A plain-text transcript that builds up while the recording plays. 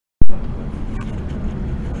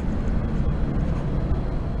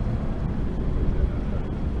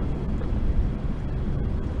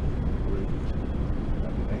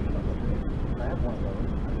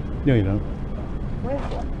No, you don't. Where's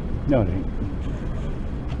one? No, it ain't.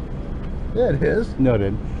 Yeah, it is. No, it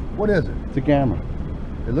ain't. What is it? It's a camera.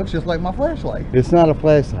 It looks just like my flashlight. It's not a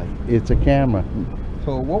flashlight. It's a camera.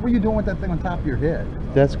 So what were you doing with that thing on top of your head?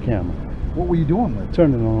 That's a camera. What were you doing with it?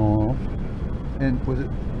 Turn it on and off. And was it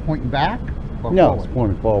pointing back or No, forward? it's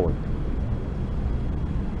pointing forward.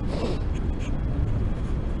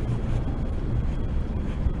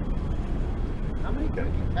 How many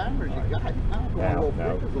cameras you got? You kind of going a little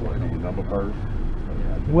pictures away. Number first.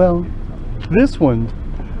 Well, this one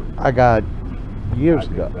I got years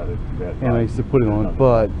ago, and I used to put it on,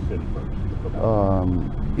 but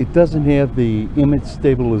it doesn't have the image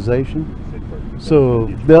stabilization,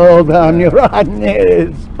 so all down your right,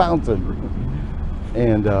 it's bouncing,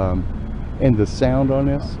 and the sound on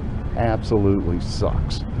this absolutely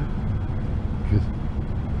sucks. 'Cause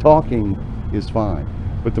talking is fine,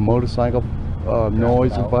 but the motorcycle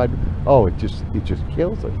noise and vibe, oh, it just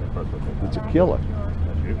kills it. It's a killer.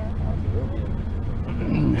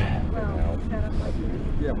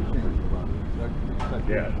 Yeah, we changed it.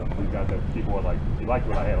 Yeah, we got the keyboard like, he liked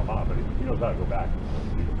what I had on mine, but he knows how to go back.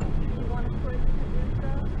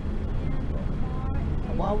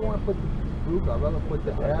 Well, I want to put the group, I'd rather put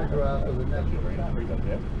the address of the next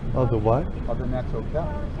hotel. Oh, the what? Of the next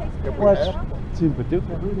hotel. If we What's have, Super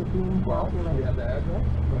Duper? well, we have the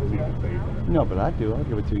address. No, but I do. I'll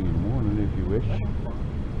give it to you in the morning if you wish.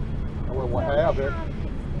 Well, we'll have it.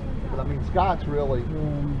 But I mean, Scott's really.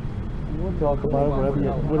 We'll talk about it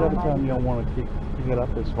whatever time y'all want to pick it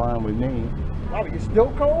up. Is fine with me. Oh, you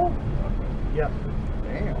still cold? Yes.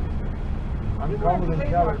 Damn. I'm cold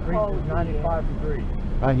until it reaches 95 degrees.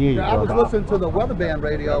 I hear you, Yeah, I was brother. listening to the weather band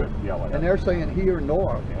radio, and they're saying here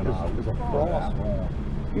north is a frost storm.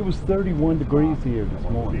 It was 31 degrees here this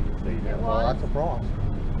morning. Well, that's a frost.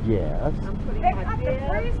 Yes. They got the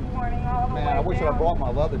freeze warning all the way Man, I wish I'd have brought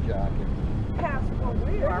my leather jacket. past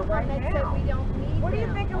where we are right now. What do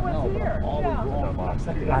you think it No, was but here? I'm always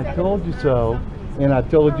wrong. I told you so, and I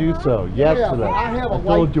told you so yesterday. I have a I told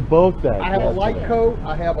light- you both that. I have a light yesterday. coat,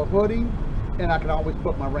 I have a hoodie, and I can always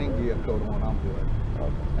put my rain gear coat on. I'm good.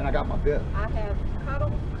 And I got my bib. I have cuddle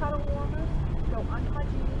warmers, go under my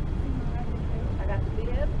jeans. I got the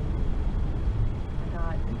bib.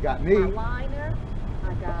 I You got got me, my liner.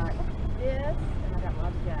 I got this, and I got my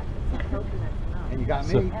other jacket. So I'm hoping that's enough. and you got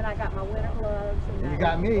So- me, And I got my winter gloves. and you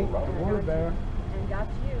got me. And got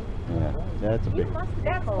you. Yeah, that's a You big. must have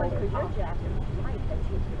been cold because your jacket was light that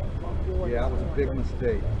you wore Yeah, that this was a big morning.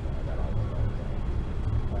 mistake.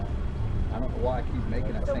 I don't know why I keep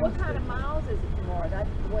making that So same what mistake. kind of miles is it tomorrow? That's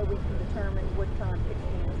the way we can determine what time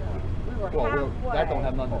kickstands up. We were Well, halfway. that don't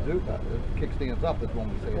have nothing to do with that. Kickstands up is when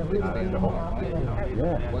we say it's kickstands up, right?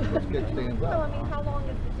 Yeah. What's kickstands So I up? mean, how long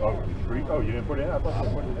is the Oh, day? the street? Oh, you didn't put it in? I thought you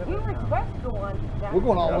put it in. We were supposed to go on that We're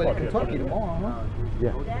going all the way to Yeah, Kentucky tomorrow, huh?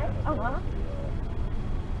 Yeah. day. Uh-huh.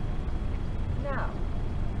 No.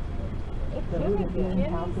 Jimmy's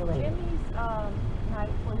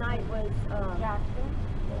night was Jackson.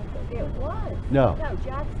 It was. No. No,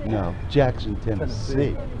 Jackson. No, Jackson, Tennessee.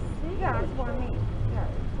 Tennessee. Yeah, that's what I mean. Yeah.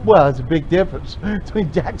 Well, there's a big difference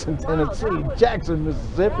between Jackson, Wow, Tennessee, that and was- Jackson,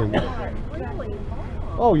 Mississippi. That was really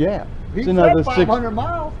long. Oh yeah, He it's said another 500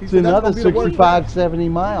 miles. He It's said that's another gonna be the worst 65, 70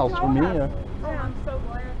 miles from here. Oh, I'm so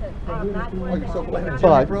glad that I'm not Oh, glad you're that so glad you're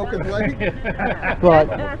Jimmy not- broke his leg? But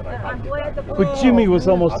I'm glad the but Jimmy was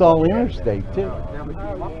almost all interstate too.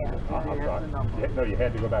 No, you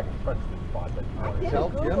had to go back and punch the spot that you wanted. Tell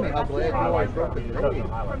Jimmy how glad you are he Highlight broke his leg.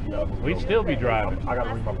 We'd still be driving. I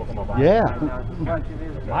gotta read my book on my bike. Yeah.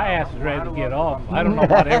 My ass is ready to get off. I don't know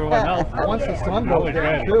about everyone else. Once the sun I goes was down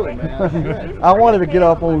ready. too, man. I wanted to get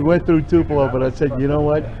off when we went through Tupelo, but I said, you know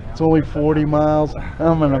what? It's only 40 miles.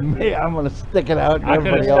 I'm gonna stick it out. And I could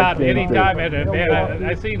have everybody else stopped can any too. time at it. Man,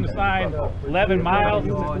 I seen the sign 11 miles,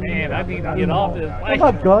 and I need to get off this How place.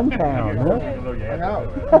 about Guntown? Huh? I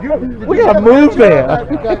know. We gotta move there.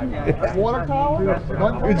 You got water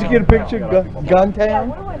tower? Did you get a picture of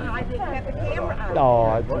Guntown? I didn't have the camera out.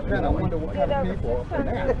 Oh, Man, I wonder what kind of people are in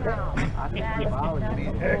that.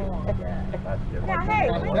 Now, hey,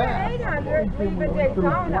 we were 800 leaving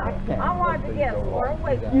Daytona. I wanted to get a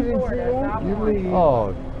 4-way you didn't see that?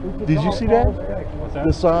 Oh, Did you see that? What's that?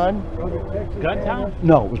 The sign? Gun Town?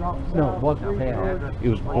 No, it wasn't town. It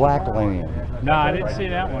was Black Land. No, I didn't see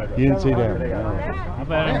that one. You didn't see that? No. I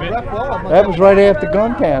bet I Man, missed Brett it. Favre must That was right after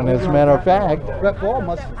Guntown, as a matter of fact. Brett Favre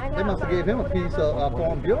must have gave him a piece of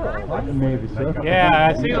Farm Bureau. Huh? Maybe so. Yeah,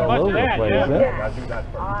 I seen a All bunch of over the that, place, yeah. huh? I do that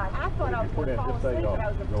first. I thought I was Put going in, to fall just say, asleep, but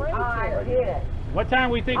I was afraid to. I did. What time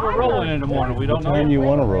we think we're rolling in the morning? We don't What time know. you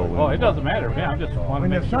want to roll in? Oh, it doesn't matter, man. I'm just want to When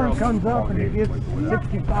the make sure. sun comes up and it gets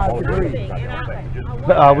 65 degrees.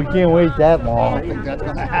 We can't wait that long. I think that's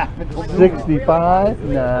gonna happen. 65?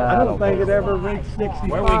 Nah, I don't think it ever reached 65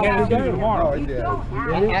 Where we headed to today. No, tomorrow? it did.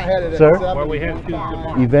 I had it at Sir? 70. Where we headed to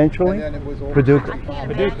tomorrow? Eventually, And then it was over Paducah.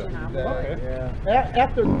 Paducah.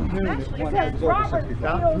 After noon, it Actually, went says it was over Robert 65. feels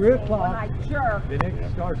About 3 me o'clock. when I jerk. Then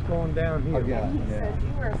it starts going downhill. Again. He says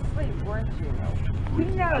you were asleep, weren't you? He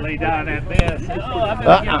knows. I lay down in that bed and said, oh, I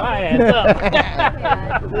better get my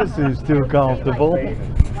ass up. This is too comfortable.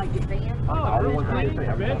 Like advanced. Oh, really? Bed's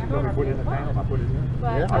good. Put it in the pan, I put it in.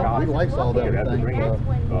 Yeah, we likes all that That's the thing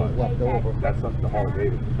green. left over. That's something the Harley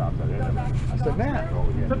Davidson shops at. I said,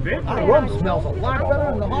 man, It's a bed. our room smells a lot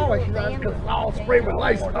better than the hallway. She says, because it's all sprayed with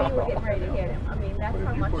lice. We were getting ready to hit him. I mean, that's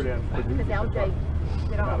how much, because LJ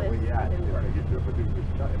did all this.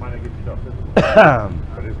 It might not get you stuff physical, Well,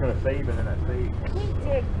 but it's gonna save and then that saves. He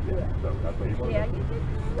did good. So that's what you want. Yeah, you did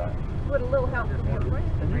good. With a little help from your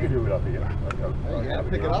friend. And you can do it up here. You had to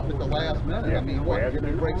pick it up at the last minute. I mean, what, if he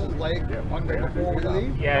breaks his leg one day before we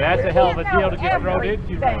leave? Yeah, that's a hell of a deal to get thrown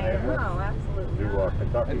into. No, absolutely. Do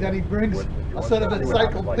Kentucky. And then he brings a set of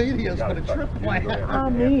encyclopedias for the trip plan. I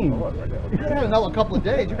mean, You had another couple of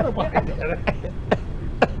days, you could have bought it.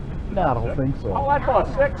 no, I don't think so. I bought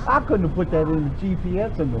 6. I couldn't have put that in the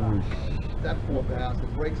GPS in the roof. That poor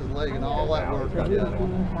bastard breaks his leg and all that work.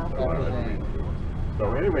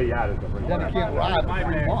 So anyway, yeah, it's a pretty. Then he can't ride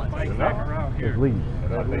for 3 months. Around here. At least.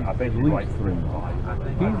 And I think At he's least right. 3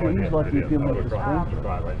 months. He's lucky if he makes a spring trip.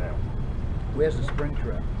 Right now. Where's the spring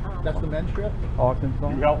trip? That's the men's trip? Arkansas.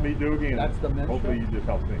 You help me do again. That's the men's Hopefully trip? you just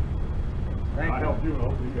help me. I help you, and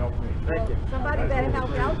hopefully you help me. Well, somebody better help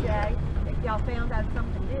LJ if y'all found out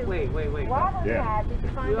something new. Wait. Robert Yeah. had, did you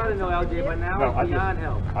find You out ought to know something LJ by new? now. No, It's beyond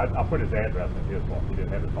help. I put his address in his one. He didn't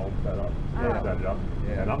have his home set up. Oh. Set it up.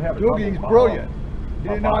 And I'm having Doogie, he's trouble. brilliant. He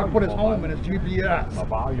My didn't know how to put his volume home in his My GPS.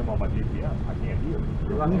 volume on my GPS, I can't hear it.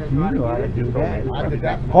 You know how to do that. I did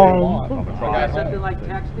that for Home. a lot. I You got got something home. like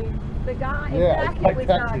texting? The guy, Yeah, exactly, like it was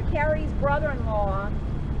taxi. Carrie's brother-in-law,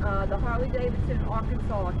 the Harley Davidson in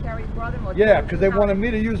Arkansas, Carrie's brother-in-law. Yeah, because they wanted me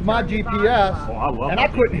to use my GPS, Well, I love and I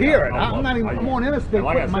my couldn't GPS. hear it. I I'm love not it. even, I'm on interstate And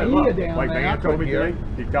like I putting my said, ear look, down, like man. I Van told me couldn't hear today,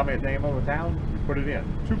 it. he tell me his name over town, you put it in,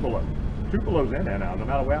 Tupelo. Tupelo's in there now, no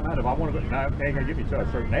matter where I'm at. If I want to go, now it ain't gonna give me to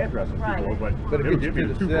a certain address in Right. Tupelo, But it it'll gets give you me to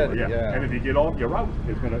the the Tupelo, city, yeah. And if you get off your route,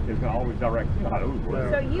 it's gonna always direct, you know how those work.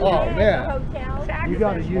 So you Oh, had man. the hotel. You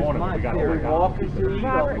gotta use Morning, my we gotta theory. work out. Walking through, you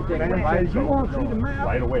Robert, don't take take it. it. Says, you want to see the map?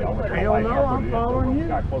 Right away, I went to the Hell light, no, I put I'm it in, following so you.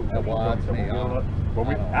 got close. Yeah, well, that's me. But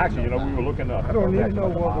we, actually, you know, we were looking up. I don't even know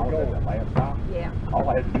where we're going. Last stop. Yeah. All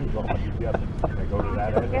I had to do was go on my GPS and go to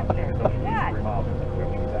that area. Get there. It's only Yeah. 83 miles. It's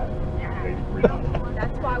 83 miles.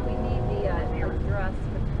 That's why we need the address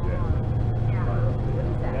for tomorrow. What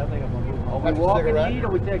is that? Are we That's a walking cigarette? to eat or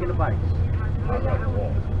we taking the bikes?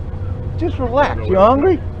 Just relax. You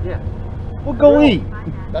hungry? Yeah. Well, go eat.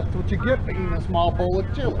 That's what you get for eating a small bowl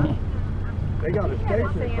of chili. They got a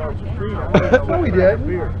station across the street. No, we did.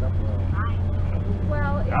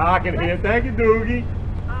 Well, it's. I can hear. Thank you, Doogie.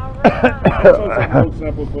 All right. So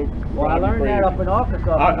simple, so Well, I learned that up in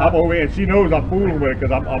Arkansas. I'm over here, and she knows I'm fooling with it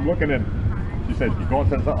because I'm looking and she says, "You're going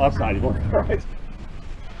to the other side. You're going to the right."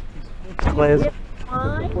 Class.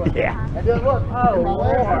 Fine. Yeah. And then look, Oh,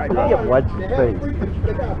 Lord. Yeah, watch your face.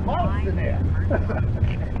 They got a mouse in there.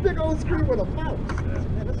 Big old screen with a mouse.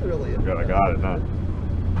 Man, that's really Good, I got it now.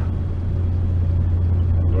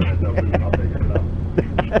 Go ahead, tell Susan, I'll take it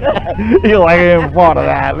up. You like him part of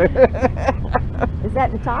that. Is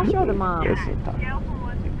that Natasha or the mom? Yes,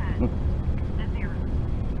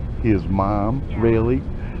 his mom, really?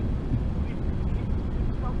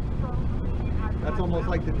 That's almost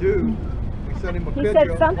like the dude. We sent him a He picture. said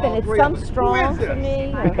of something, all it's three some of us. Who strong is for this?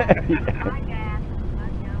 me.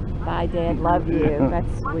 Bye, Dad, love you.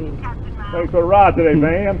 That's sweet. Thanks for the ride today,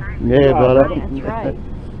 man. Yeah, brother. That's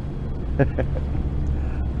right.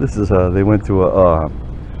 This is they went to a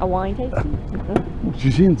A wine tasting?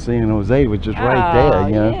 she's in San Jose, which is right there,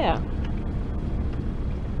 you know. Yeah.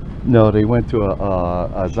 No, they went to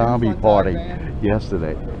a zombie on party top, man.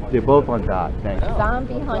 yesterday. They're both on top. Thanks. Yeah.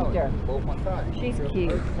 Zombie hunter. Both my sides. She's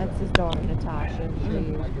cute. That's his daughter, Natasha.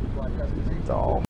 She's It's all